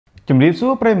ជំរាបសួ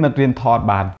រប្រិយមិត្តរៀនថត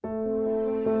បាន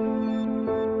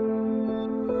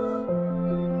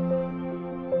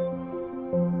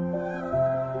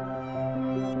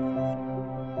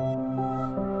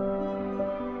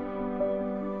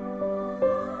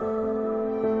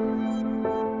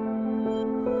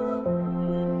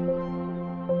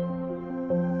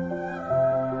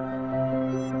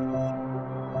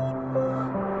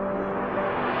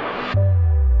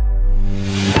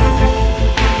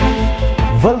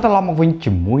វិលត្រឡប់មកវិញ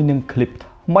ជាមួយនឹងคลิป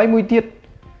ថ្មីមួយទៀត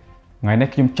ថ្ងៃនេះ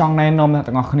ខ្ញុំចង់ណែនាំអ្នក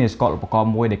ទាំងអស់គ្នាស្គាល់ឧបករ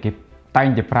ណ៍មួយដែលគេតែង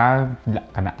តែប្រើល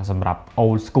ក្ខណៈសម្រាប់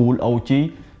old school OG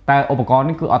តែឧបករណ៍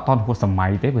នេះគឺអត់ទាន់ហួសសម័យ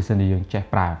ទេបើសិនជាយើងចេះ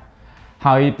ប្រើ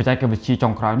ហើយបច្ចេកវិទ្យាចុ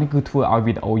ងក្រោយនេះគឺធ្វើឲ្យ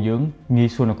វីដេអូយើងងាយ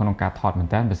ស្រួលនៅក្នុងការថតមែន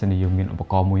តើបើសិនជាយើងមានឧប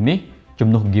ករណ៍មួយនេះជំ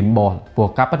នួស gimbal ព្រោះ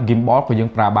ការប៉ັດ gimbal ក៏យើង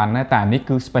ប្រើបានដែរតែអានេះ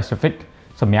គឺ specific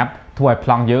សម្រាប់ធ្វើឲ្យប្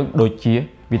លង់យើងដូចជា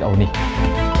វីដេអូនេះ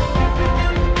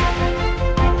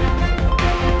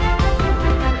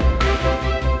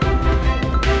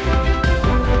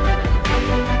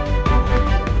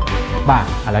បាទ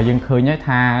ឥឡូវយើងឃើញហើយ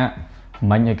ថា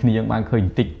មិញឲ្យគ្នាយើងបានឃើញប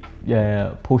ន្តិច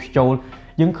push ចូល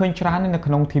យើងឃើញច្រើននៅ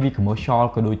ក្នុង TV commercial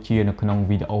ក៏ដូចជានៅក្នុង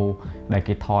វីដេអូដែល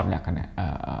គេថតលក្ខណៈ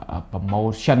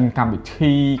promotion កម្មវិ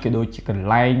ធីក៏ដូចជាកន្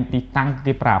លែងទីតាំង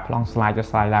គេប្រើប្លង់ slide ទៅ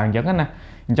slide ឡើងអញ្ចឹងណា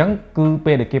អញ្ចឹងគឺ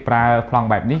ពេលដែលគេប្រើប្លង់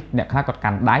បែបនេះអ្នកខ្លះគាត់កា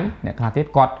ន់ដៃអ្នកខ្លះទៀត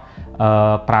គាត់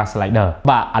ប្រើ slider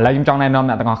បាទឥឡូវខ្ញុំចង់ណែនាំ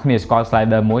អ្នកទាំងអស់គ្នាស្គាល់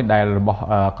slider មួយដែលរបស់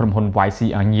ក្រុមហ៊ុន YC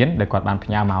Onion ដែលគាត់បានផ្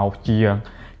ញើមកជា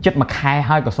ចិត្តមួយខែ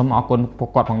ហើយក៏សូមអរគុណពួក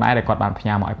គាត់ផងដែរដែលគាត់បានផ្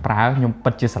ញើមកឲ្យប្រើខ្ញុំពិ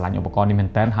តជាស្រឡាញ់ឧបករណ៍នេះមែន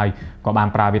តើហើយក៏បាន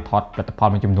ប្រើវាថតផលិតផល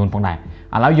មួយចំនួនផងដែរ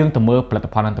ឥឡូវយើងទៅមើលផលិត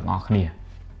ផលនឹងទាំងអស់គ្នា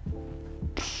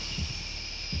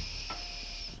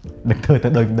ដឹកធ្វើទៅ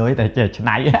ដូចតែចេះឆ្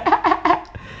នៃ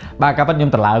បាទការពិតខ្ញុំ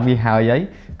ទៅឡើងវាហើយ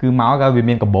គឺមកក៏វា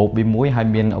មានកាបូបវាមួយហើយ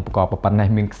មានឧបករណ៍ប៉ុណ្ណេះ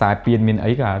មានខ្សែពៀនមាន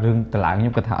អីក៏រឿងទៅឡើងខ្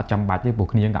ញុំគាត់ថាអត់ចាំបាច់ទេព្រោះ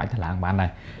គ្នាយើងក៏អាចទៅឡើងបានដែរ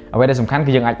អ្វីដែលសំខាន់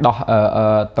គឺយើងអាចដោះ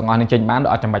ទាំងអស់នឹងចេញបានដោ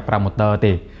យអត់ចាំបាច់ប្រើ motor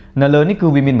ទេនៅលើនេះគឺ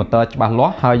វាមាន motor ច្បាស់លា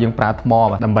ស់ហើយយើងប្រើថ្ម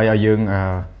ដើម្បីឲ្យយើង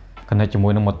connect ជាមួ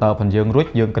យនឹង motor ផងយើងរួច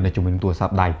យើង connect ជាមួយនឹងទូរស័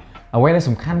ព្ទដៃអ្វីដែល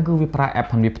សំខាន់គឺវាប្រើ app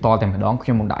ផងវាផ្ទាល់តែម្ដងខ្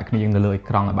ញុំមកដាក់គ្នាយើងនៅលើអេ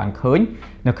ក្រង់ឲ្យបានឃើញ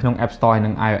នៅក្នុង App Store ហើយនិ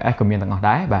ង iOS ក៏មានទាំងអស់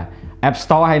ដែរបាទ App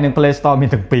Store ហើយនិង Play Store មាន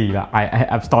ទាំងពីរបាទ iOS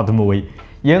App Store តែមួយ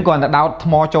យើងគ្រាន់តែដោត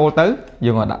ថ្មចូលទៅ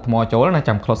យើងគាត់ដាក់ថ្មចូលណា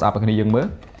ចាំ close up ឲ្យគ្នាយើងមើល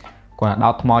គាត់ដោ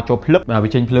តថ្មចូលភ្លឹបវា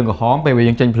ចេញភ្លើងក្រហមពេល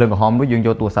យើងចេញភ្លើងក្រហមនោះយើងយ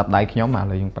កទូរស័ព្ទដៃខ្ញុំឥ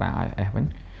ឡូវយើងប្រើ iOS វិញ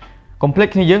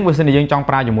complete គ្នាយើងបើសិនជាយើងចង់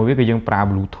ប្រើជាមួយវាគឺយើងប្រើ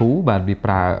Bluetooth បាទវាប្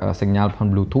រើ signal ផង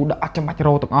Bluetooth ដែលអត់ចាំបាច់រ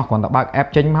កទាំងអស់គ្រាន់តែបើក app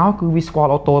ចេញមកគឺវាស្គាល់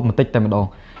អូតូម៉ាទិកតែម្ដង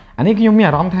អានេះខ្ញុំមាន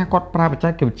អារម្មណ៍ថាគាត់ប្រើបច្ចេ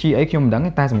កវិទ្យាអីខ្ញុំមិនដឹង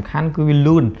ទេតែសំខាន់គឺវា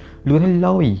លឿនឲ្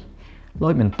យល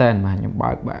យមែនតើបាទខ្ញុំបើ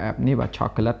ក app នេះបាទ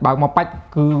chocolate បើកមកបាច់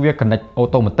គឺវា connect អូ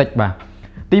តូម៉ាទិកបាទ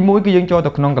ទី1គឺយើងចូល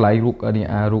ទៅក្នុងកន្លែងរូបនេះ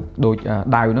រូបដូច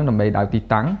ដាវហ្នឹងដើម្បីដាវទី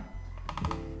តាំង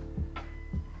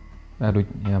បាទដូច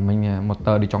មិញ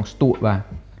motor ដូចចង់ស្ទួកបាទ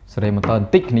សេរី motor ប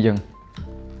ន្តិចគ្នាយើង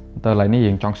motor ឡើយនេះ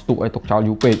យើងចង់ស្ទុកឲ្យទុកចោល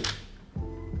យូរពេក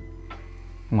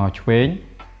មកឆ្វេង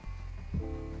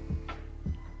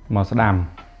មកស្ដាំ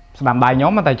ដៃខ្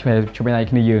ញុំតែឆ្វេងដៃ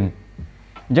គ្នាយើង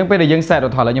អញ្ចឹងពេលដែលយើង set ឧ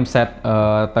ទាហរណ៍ឥឡូវខ្ញុំ set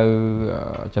ទៅ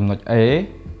ចំណុច A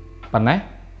ប៉ុណ្ណេះ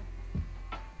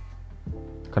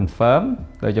confirm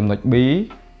ទៅចំណុច B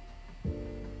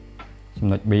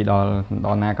ដ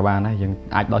ល់ណាក៏បានដែរយើង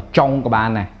អាចដល់ចុងក៏បាន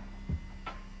ដែរ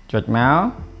ចុចមក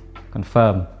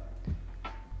confirm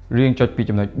រៀងចុចពី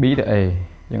ចំណុច B ទៅ A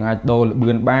យើងអាចដូរ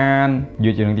លឿនបាន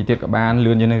យឺតជាងនឹងទីទៀតក៏បាន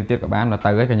លឿនជាងនឹងទីទៀតក៏បានដល់ទៅ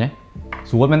ហើយឃើញទេ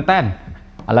ស្រួលមែនតើឥ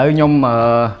ឡូវខ្ញុំ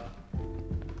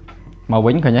មក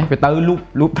វិញឃើញទេវាទៅ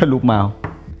លូបទៅលូបមក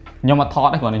ខ្ញុំអត់ថត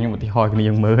ទេគ្រាន់តែខ្ញុំឧទាហរណ៍គ្នា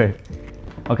យើងមើលទេ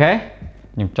អូខេ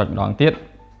ខ្ញុំចុចម្ដងទៀត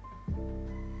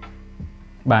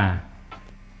បាទ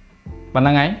ប៉ុណ្្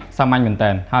នឹងហើយសាមញ្ញមែនតើ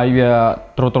ហើយវា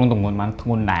ទ្រទ្រង់ទម្ងន់បានធ្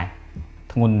ងន់ដែរ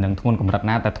ធ្ងន់កម្រិត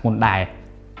ណាតែធ្ងន់ដែរ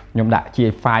ខ្ញុំដាក់ជា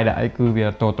file ដាក់អីគឺវា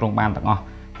ទ្រទ្រង់បានទាំងអស់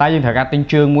តែយើងត្រូវការទិញ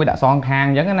ជើងមួយដាក់សងខាង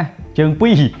អញ្ចឹងណាជើង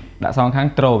2ដាក់សងខាង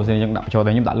ត្រូបើមិនយើងដាក់ចូល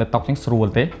តែខ្ញុំដាក់លើតុអញ្ចឹងស្រួល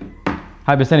ទេ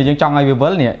ហើយបើសិនជាយើងចង់ឲ្យវាវិ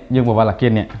លនេះយើងវិលអាគៀ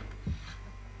ននេះ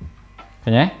ឃើ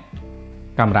ញទេ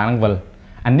កាមេរ៉ានឹងវិល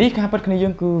អានេះការពិតគ្នាយើ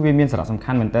ងគឺវាមានសារៈសំ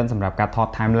ខាន់មែនទែនសម្រាប់ការថត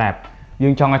time lapse យើ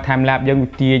ងចង់ឲ្យ time lapse យើងវា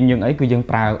ទាញយើងអីគឺយើង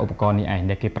ប្រើឧបករណ៍នេះឯង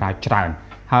ដែលគេប្រើច្រើន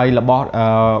ហើយរបស់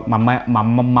មួ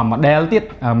យ model ទៀត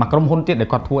មួយក្រុមហ៊ុនទៀតដែល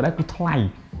គាត់ធ្វើដែរគឺថ្លៃ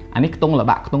អានេះខ្ទង់ល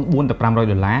បាក់ខ្ទង់$400 ទៅ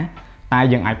$500តែ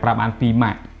យើងអាចប្រើបាន2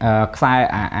ម៉ាក់ខ្សែ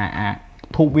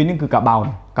ធូបវានេះគឺកា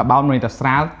បោនមានតែស្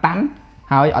រាលតាន់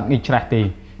ហើយអត់ងាយច្រេះទេ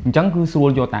អញ្ចឹងគឺស្រួល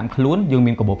យកតាមខ្លួនយើង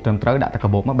មានកាបូបត្រឹមត្រូវដាក់តែកា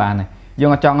បូបមកបានហើយយើ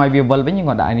ងអត់ចង់ឲ្យវាវិលវិញយើង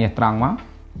ក៏ដាក់នេះត្រង់មក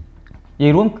និយា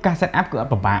យរួមការ set up គឺអ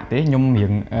ត់ពិបាកទេខ្ញុំរៀ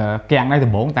ងកាំងដែរ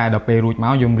ដំបូងតែដល់ពេលរួចម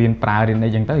កយើងរៀនប្រើរៀនអី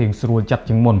ចឹងទៅរៀងស្រួលចិត្ត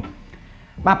ជាងមុន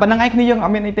បាទប៉ុណ្្នឹងឯងគ្នាយើងអ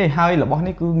ត់មានអីទេហើយរបស់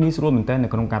នេះគឺងាយស្រួលមែនតើនៅ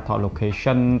ក្នុងការថត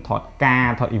location ថតការ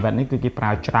ថត event នេះគឺគេប្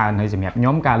រើច្រើនហើយសម្រាប់ខ្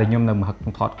ញុំកាលដែលខ្ញុំនៅមហឹក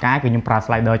ថតការគឺខ្ញុំប្រើ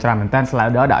slider ច្រើនមែនតើ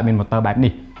slider ដែលមាន motor បែប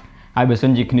នេះហើយបើសិ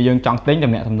នជាគ្នាយើងចង់ទិញ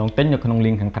តំណែងទំនងទិញនៅក្នុង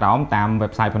link ខាងក្រោមតាម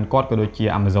website ផងគាត់ក៏ដូចជា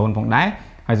Amazon ផងដែរ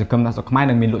ហើយសង្ឃឹមថាស្រុកខ្មែរ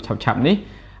នឹងមានលក់ឆាប់ៗនេះ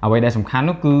អ្វីដែលសំខាន់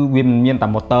នោះគឺវាមិនមានតែ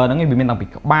motor ហ្នឹងទេវាមានតាំងពី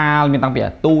ក្បាលមានតាំងពី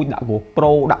អាទូចដាក់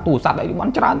GoPro ដាក់ទូរស័ព្ទអីបាន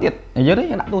ច្រើនទៀតយើងទេ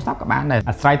យើងដាក់ទូរស័ព្ទក៏បានដែរ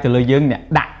អាស្រ័យទៅលើយើងអ្នក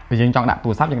ដាក់បើយើងចង់ដាក់ទូ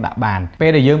រស័ព្ទយើងដាក់បានពេល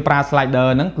ដែលយើងប្រើ slider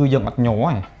ហ្នឹងគឺយើងអត់ញ័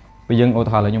រទេពេលយើងឧ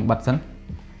ទាហរណ៍ឥឡូវខ្ញុំបិទសិន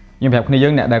ខ្ញុំប្រាប់គ្នាយើ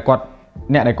ងអ្នកដែលគាត់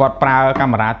ប្រើកា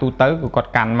មេរ៉ាទូទៅគឺគាត់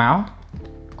កាន់មក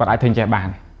គាត់អាចធ្វើចេះបាន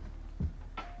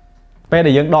ពេល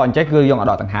ដែលយើងដកអញ្ចេះគឺយើងអត់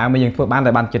ដកដង្ហើមយើងធ្វើបាន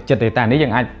តែបានចិត្តទេតែនេះយើ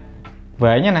ងអាច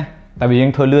វែងណាតែវាយើ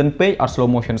ងធ្វើលឿនពេកអត់ slow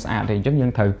motion ស្អាតទេអញ្ចឹងយើ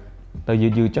ងត្រូវទៅយឺ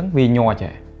តអញ្ចឹងវាញ័រ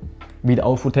ចេះ video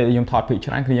footage ដែលខ្ញុំថតពីច្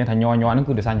រើនគឺយើងថាញ័រហ្នឹង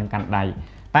គឺដោយសារខ្ញុំកាន់ដៃ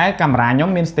តែកាមេរ៉ាខ្ញុំ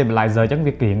មាន stabilizer អញ្ចឹង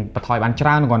វាគ្រៀងបន្ថយបានច្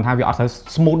រើនគ្រាន់ថាវាអត់សូវ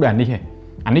smooth ដូចអានេះទេ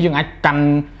អានេះយើងអាចកាន់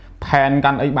ផែន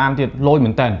កាន់អីបានទៀតលយមែ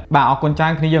នតើបាទអរគុណច្រើ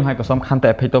នគ្នាយើងហើយក៏សូមខន្តី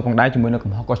អភ័យទោសផងដែរជាមួយនឹង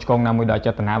កំហុសកុសឆ្គងណាមួយដោយ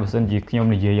ចេតនាបើសិនជាខ្ញុំ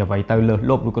និយាយអ្វីទៅលើស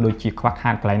លប់ឬក៏ដូចជាខ្វះខា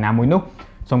តកន្លែងណាមួយនោះ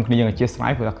សូមគ្នាយើងអធិស្ឋា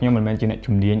នព្រោះខ្ញុំមិនមែនជាអ្នក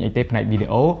ជំនាញអីទេផ្នែកវីដេ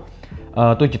អូ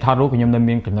ទោះជាថតរូបខ្ញុំនៅ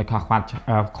មានចំណុចខ្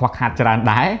វះខាតច្រើន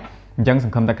ដែរអញ្ចឹងស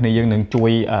ង្ឃឹមថាគ្នាយើងនឹងជួ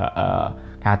យ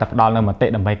ការតែផ្ដល់នៅមតិ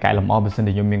ដើម្បីកែលម្អបើសិន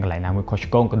ជាខ្ញុំមានកន្លែងណាមួយខុស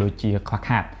ឆ្គងក៏ដូចជាខ្វះ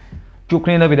ខាតជួបគ្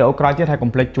នានៅវីដេអូក្រោយទៀតហើយ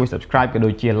កុំភ្លេចជួយ subscribe ក៏ដូ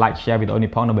ចជា like share វីដេអូនេះ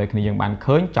ផងដើម្បីគ្នាយើងបាន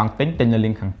ឃើញចង់ទិញនៅ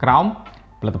link ខាងក្រោម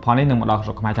ផលិតផលនេះនឹងមកដល់ស្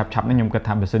រុកខ្មែរឆាប់ៗនេះខ្ញុំគិត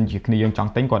ថាបើសិនជាគ្នាយើងច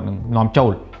ង់ទិញគាត់នឹងនាំចូ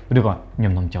លឬក៏ខ្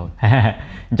ញុំនាំចូល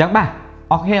អញ្ចឹងបាទ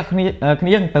អរគុណគ្នា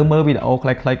យើងទៅមើលវីដេអូខ្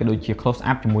លីៗក៏ដូចជា close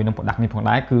up ជាមួយនឹង product នេះផង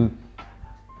ដែរគឺ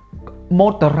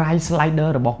Motorize Slider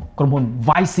របស់ក្រុមហ៊ុន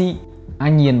YC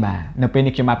Onion បាទនៅពេល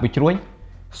នេះខ្ញុំបាទពុយជ្រួយ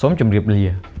សូមជម្រាបលា